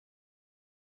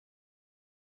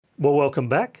Well, welcome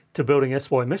back to Building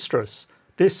SY Mistress.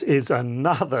 This is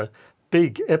another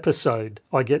big episode.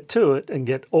 I get to it and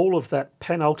get all of that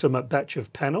penultimate batch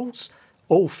of panels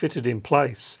all fitted in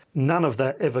place. None of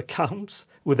that ever comes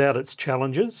without its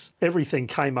challenges. Everything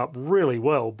came up really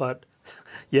well, but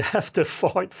you have to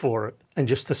fight for it. And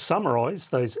just to summarise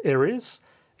those areas,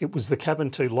 it was the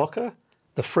cabin 2 locker,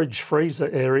 the fridge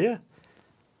freezer area,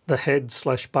 the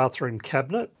head/bathroom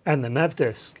cabinet, and the nav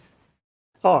desk.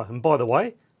 Oh, and by the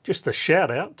way, just a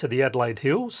shout out to the Adelaide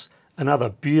Hills, another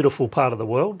beautiful part of the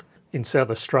world in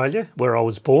South Australia where I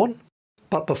was born.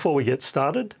 But before we get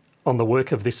started on the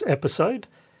work of this episode,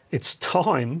 it's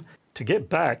time to get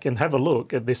back and have a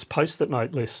look at this post-it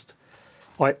note list.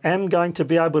 I am going to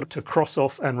be able to cross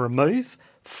off and remove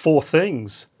 4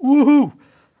 things, woohoo,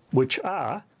 which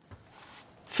are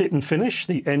fit and finish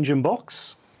the engine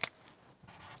box,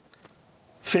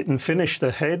 fit and finish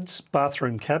the heads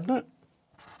bathroom cabinet,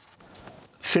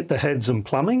 fit the heads and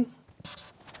plumbing,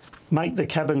 make the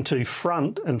cabin 2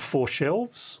 front and 4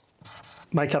 shelves,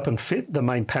 make up and fit the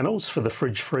main panels for the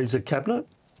fridge freezer cabinet.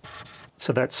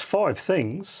 So that's 5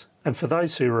 things, and for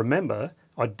those who remember,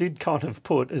 I did kind of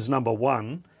put as number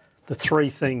 1 the 3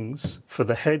 things for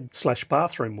the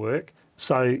head/bathroom work,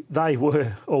 so they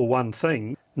were all one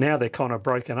thing. Now they're kind of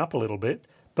broken up a little bit,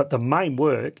 but the main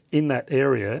work in that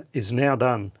area is now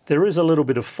done. There is a little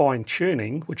bit of fine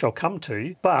tuning, which I'll come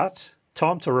to, but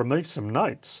time to remove some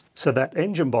notes. So that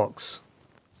engine box,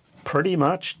 pretty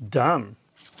much done.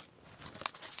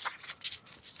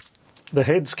 The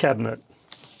heads cabinet,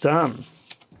 done.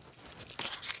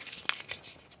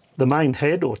 The main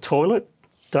head or toilet,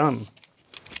 done.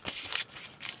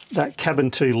 That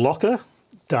cabin 2 locker,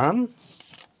 done.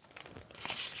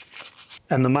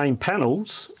 And the main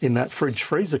panels in that fridge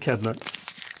freezer cabinet.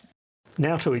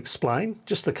 Now to explain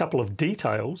just a couple of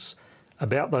details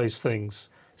about those things.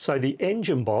 So the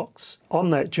engine box on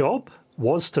that job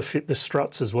was to fit the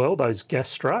struts as well, those gas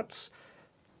struts.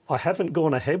 I haven't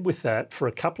gone ahead with that for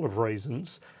a couple of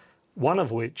reasons, one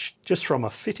of which, just from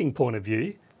a fitting point of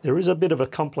view, there is a bit of a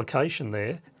complication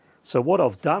there. So what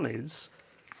I've done is,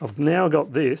 I've now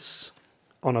got this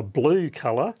on a blue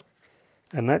colour,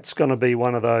 and that's going to be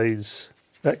one of those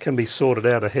that can be sorted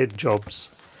out ahead jobs.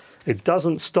 It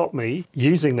doesn't stop me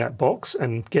using that box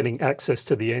and getting access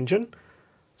to the engine.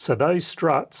 So those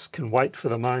struts can wait for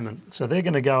the moment. So they're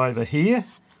going to go over here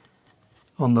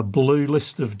on the blue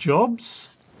list of jobs.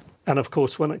 And of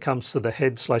course, when it comes to the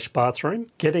head/bathroom,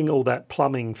 getting all that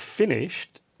plumbing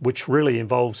finished, which really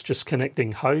involves just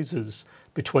connecting hoses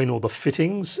between all the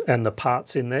fittings and the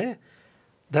parts in there,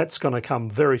 that's going to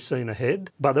come very soon ahead.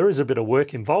 But there is a bit of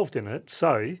work involved in it.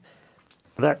 So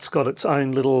that's got its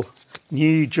own little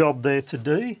new job there to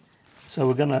do. So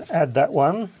we're going to add that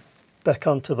one back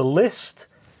onto the list.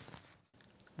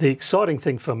 The exciting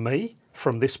thing for me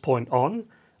from this point on,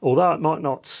 although it might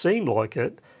not seem like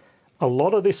it, a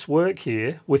lot of this work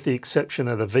here, with the exception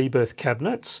of the V-berth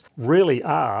cabinets, really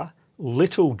are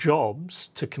little jobs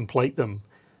to complete them.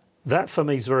 That for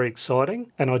me is very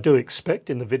exciting, and I do expect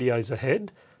in the videos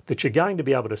ahead that you're going to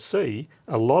be able to see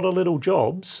a lot of little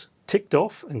jobs ticked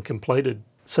off and completed.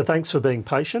 So thanks for being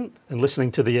patient and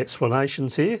listening to the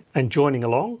explanations here and joining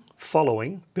along,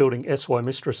 following Building SY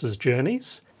Mistress's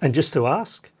journeys. And just to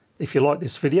ask, if you like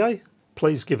this video,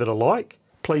 please give it a like.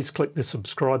 Please click the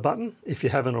subscribe button if you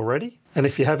haven't already. And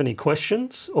if you have any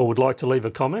questions or would like to leave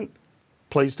a comment,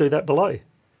 please do that below.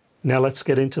 Now let's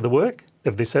get into the work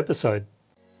of this episode.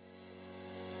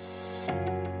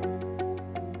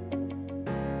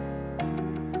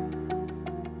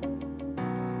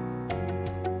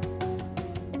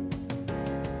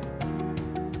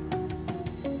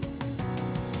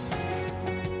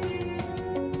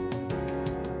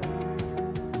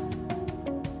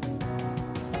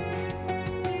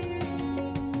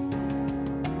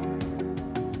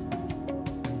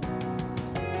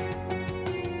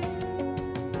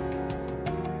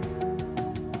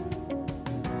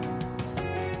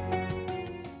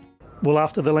 Well,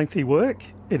 after the lengthy work,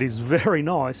 it is very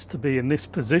nice to be in this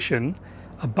position,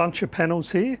 a bunch of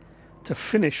panels here to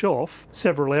finish off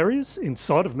several areas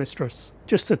inside of Mistress.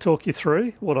 Just to talk you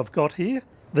through what I've got here,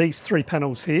 these 3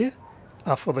 panels here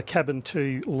are for the cabin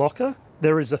 2 locker.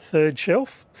 There is a 3rd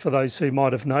shelf for those who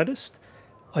might have noticed.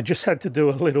 I just had to do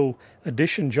a little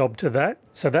addition job to that,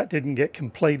 so that didn't get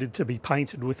completed to be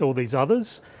painted with all these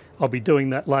others. I'll be doing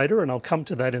that later and I'll come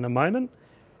to that in a moment.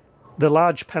 The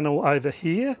large panel over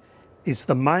here is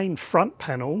the main front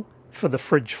panel for the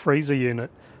fridge freezer unit.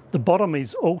 The bottom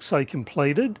is also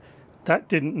completed. That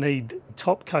didn't need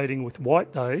top coating with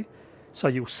white though, so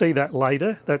you'll see that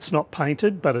later. That's not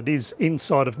painted, but it is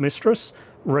inside of Mistress,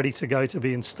 ready to go to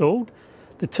be installed.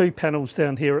 The two panels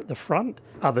down here at the front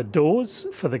are the doors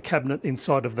for the cabinet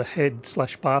inside of the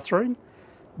head/bathroom.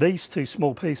 These two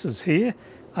small pieces here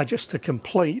are just to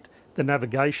complete the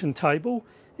navigation table.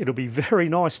 It'll be very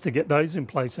nice to get those in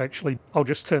place actually. I'll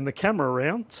just turn the camera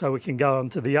around so we can go on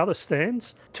to the other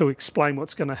stands to explain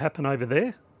what's going to happen over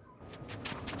there.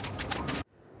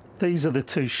 These are the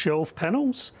two shelf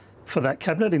panels for that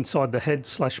cabinet inside the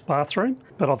head/bathroom,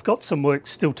 but I've got some work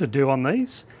still to do on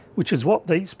these, which is what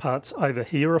these parts over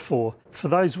here are for. For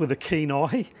those with a keen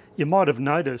eye, you might have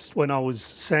noticed when I was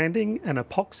sanding and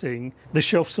epoxying the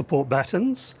shelf support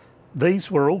battens,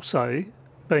 these were also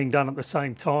being done at the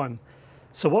same time.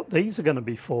 So what these are going to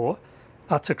be for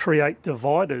are to create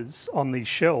dividers on these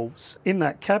shelves in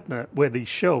that cabinet where these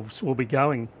shelves will be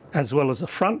going, as well as a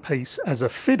front piece as a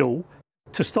fiddle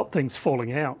to stop things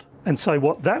falling out. And so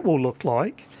what that will look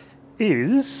like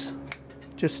is,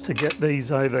 just to get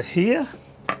these over here,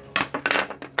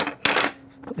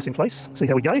 put this in place, see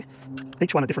how we go.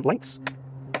 Each one at different lengths.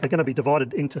 They're going to be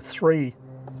divided into 3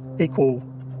 equal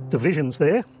divisions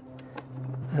there.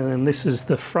 And this is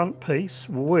the front piece,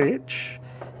 which,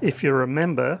 if you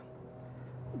remember,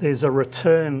 there's a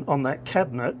return on that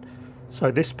cabinet.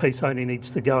 So this piece only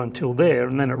needs to go until there,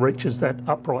 and then it reaches that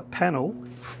upright panel.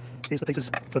 Here's the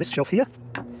pieces for this shelf here.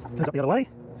 Goes up the other way.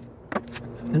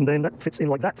 And then that fits in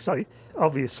like that. So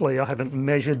obviously I haven't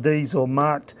measured these or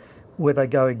marked where they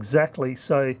go exactly.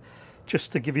 So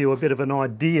just to give you a bit of an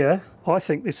idea, I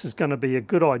think this is going to be a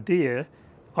good idea.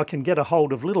 I can get a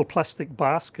hold of little plastic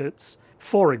baskets.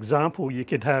 For example, you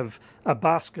could have a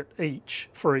basket each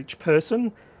for each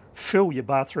person, fill your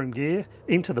bathroom gear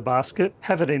into the basket,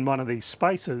 have it in one of these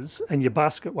spaces, and your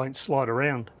basket won't slide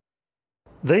around.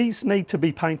 These need to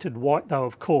be painted white though,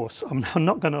 of course. I'm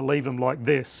not going to leave them like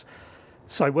this.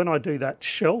 So when I do that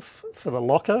shelf for the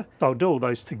locker, I'll do all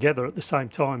those together at the same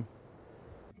time.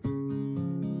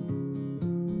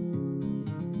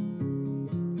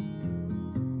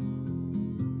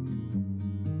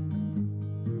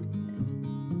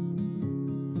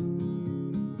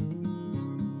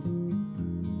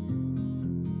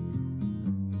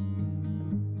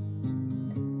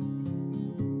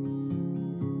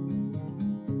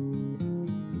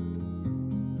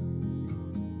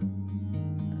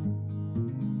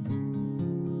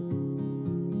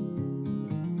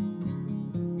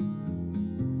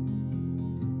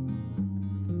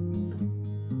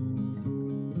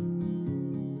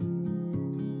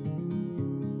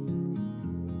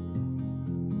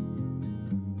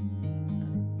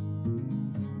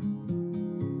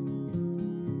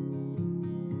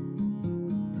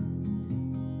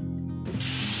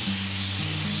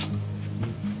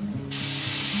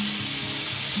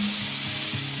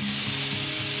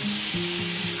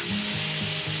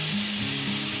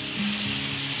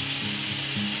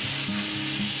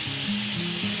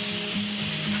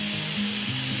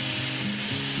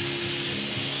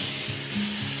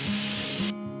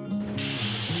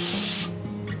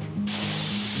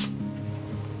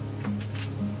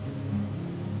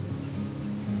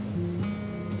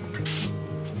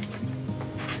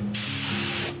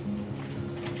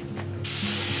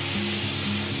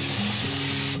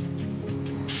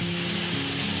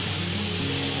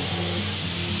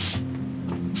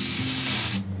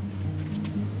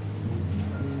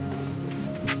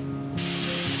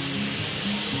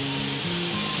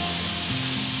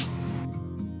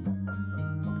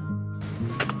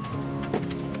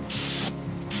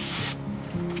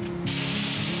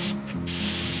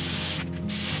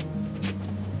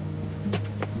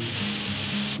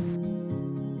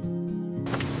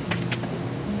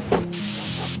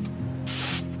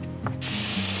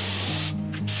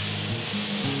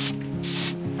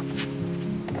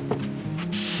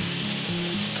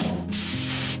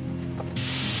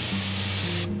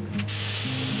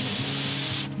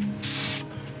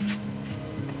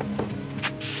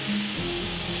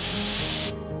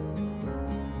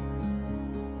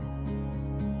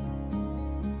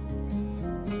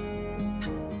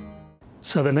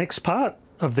 So the next part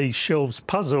of the shelves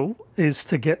puzzle is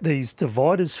to get these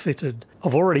dividers fitted.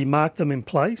 I've already marked them in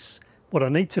place. What I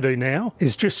need to do now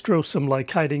is just drill some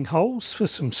locating holes for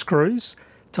some screws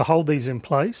to hold these in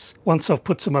place. Once I've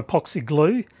put some epoxy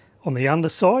glue on the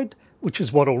underside, which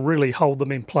is what will really hold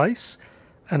them in place.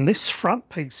 And this front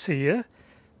piece here,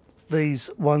 these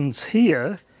ones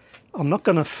here, I'm not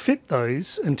going to fit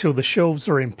those until the shelves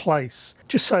are in place,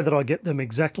 just so that I get them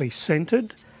exactly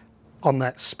centered on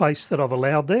that space that I've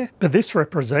allowed there. But this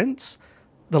represents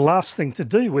the last thing to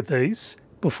do with these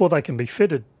before they can be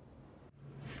fitted.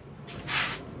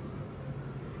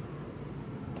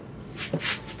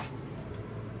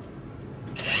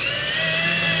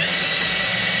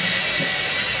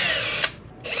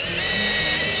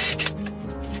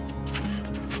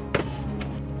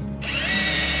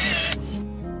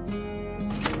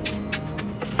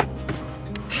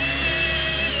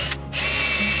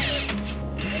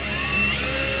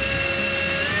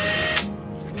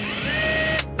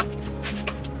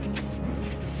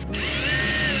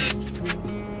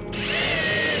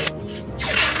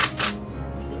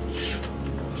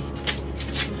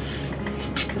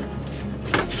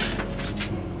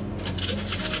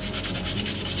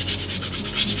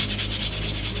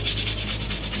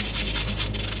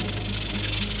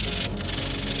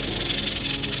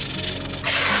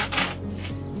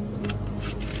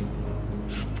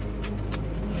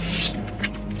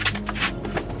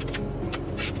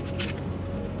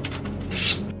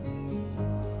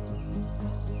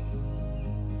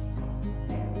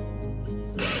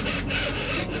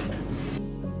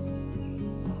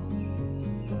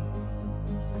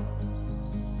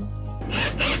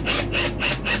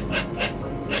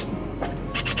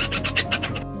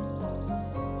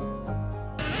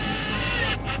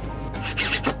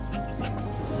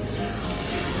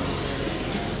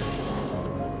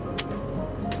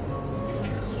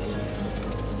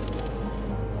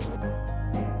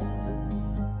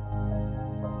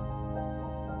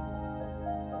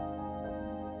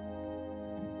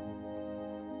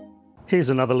 Here's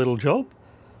another little job.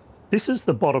 This is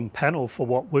the bottom panel for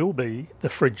what will be the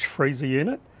fridge freezer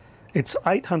unit. It's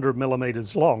 800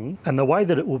 millimeters long, and the way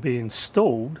that it will be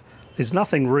installed, there's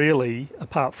nothing really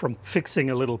apart from fixing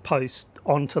a little post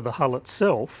onto the hull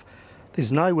itself.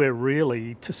 There's nowhere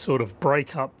really to sort of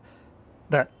break up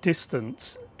that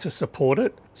distance to support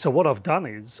it. So what I've done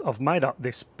is I've made up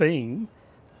this beam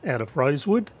out of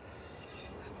rosewood,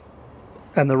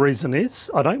 and the reason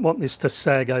is I don't want this to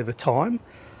sag over time.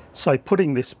 So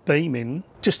putting this beam in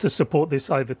just to support this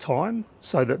over time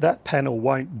so that that panel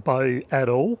won't bow at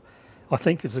all, I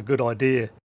think is a good idea.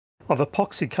 I've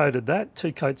epoxy coated that,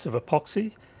 2 coats of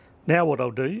epoxy. Now what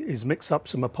I'll do is mix up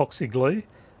some epoxy glue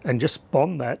and just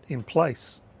bond that in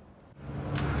place.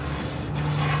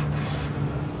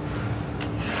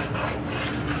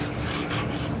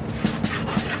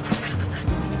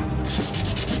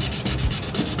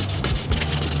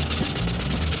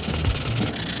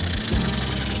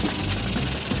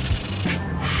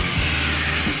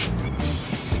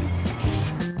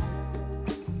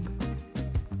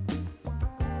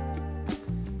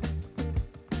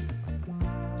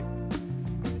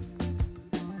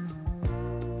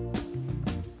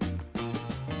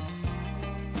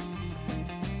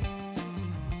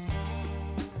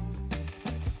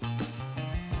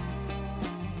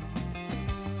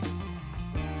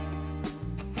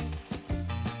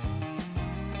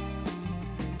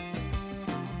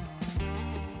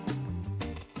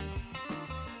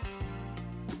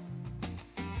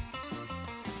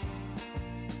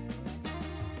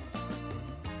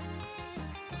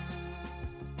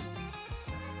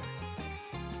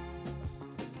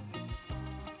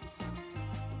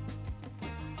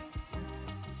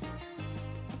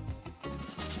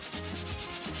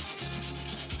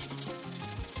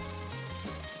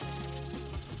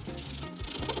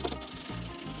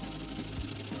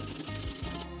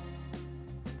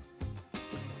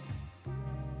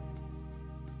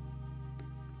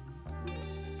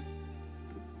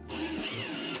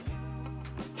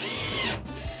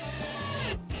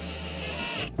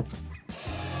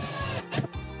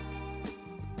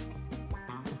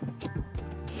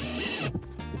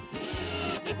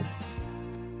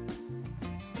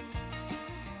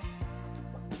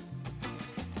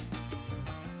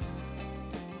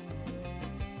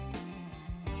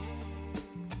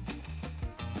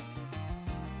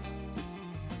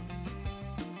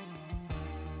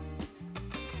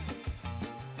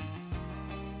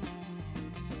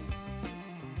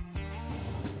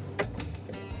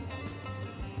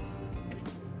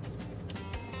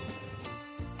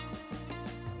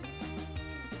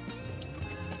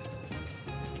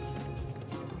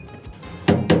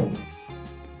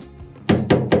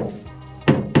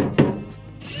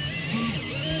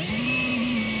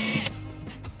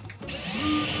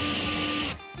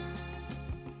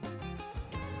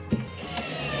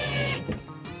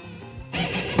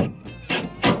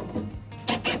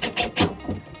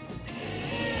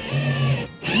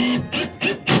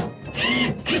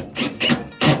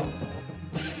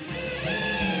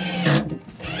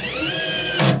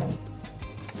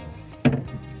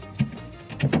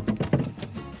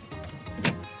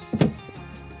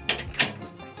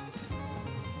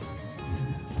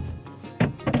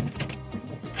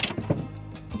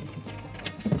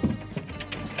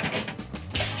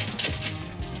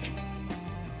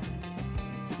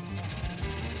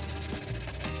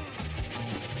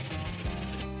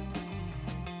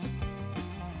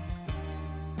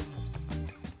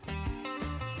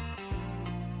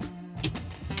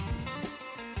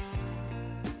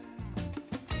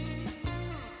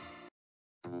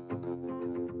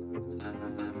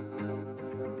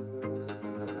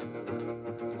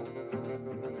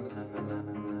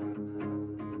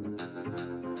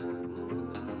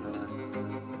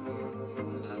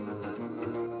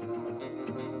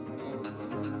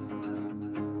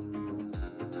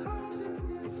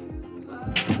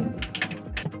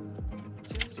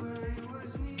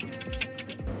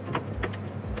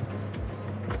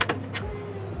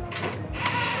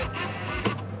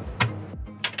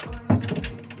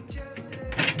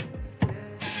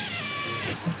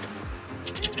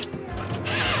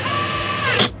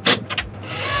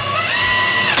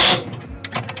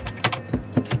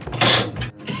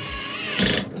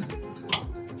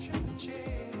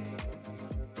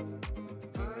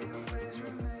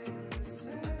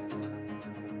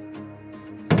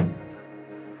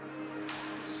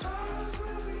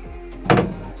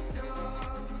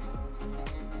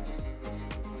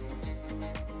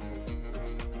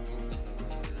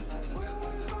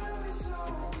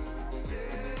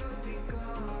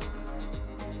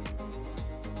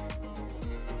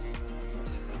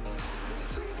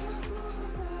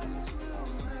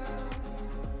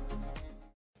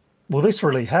 Well, this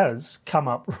really has come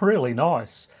up really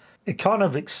nice. It kind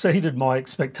of exceeded my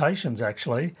expectations,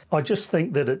 actually. I just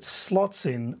think that it slots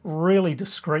in really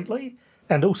discreetly,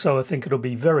 and also I think it'll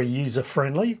be very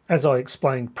user-friendly. As I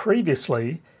explained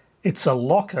previously, it's a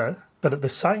locker, but at the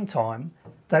same time,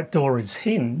 that door is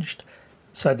hinged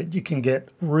so that you can get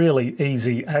really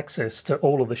easy access to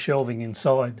all of the shelving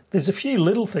inside. There's a few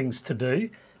little things to do.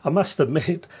 I must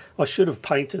admit, I should have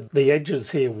painted the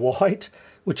edges here white,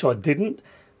 which I didn't.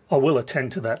 I will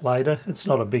attend to that later, it's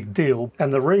not a big deal.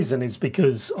 And the reason is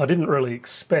because I didn't really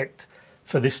expect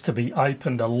for this to be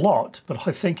opened a lot, but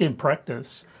I think in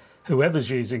practice, whoever's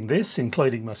using this,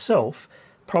 including myself,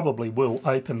 probably will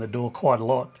open the door quite a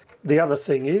lot. The other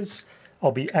thing is,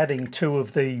 I'll be adding 2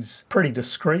 of these pretty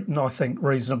discreet and I think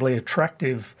reasonably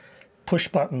attractive push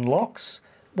button locks,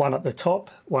 one at the top,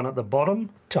 one at the bottom,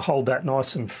 to hold that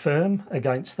nice and firm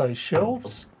against those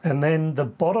shelves. And then the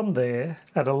bottom there,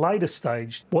 at a later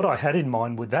stage, what I had in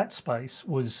mind with that space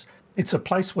was it's a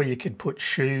place where you could put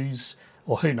shoes,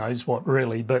 or who knows what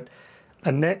really, but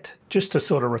a net just to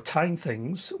sort of retain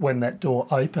things when that door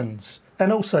opens.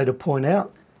 And also to point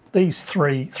out, these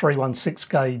 316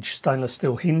 gauge stainless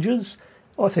steel hinges,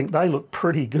 I think they look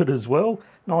pretty good as well.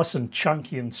 Nice and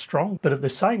chunky and strong, but at the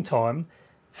same time,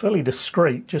 fairly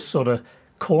discreet, just sort of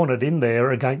cornered in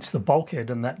there against the bulkhead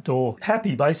and that door.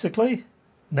 Happy basically.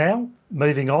 Now,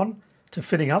 moving on to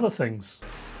fitting other things.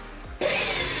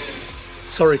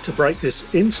 Sorry to break this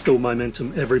install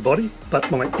momentum, everybody, but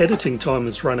my editing time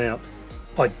has run out.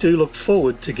 I do look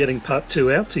forward to getting part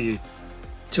 2 out to you.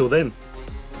 Till then.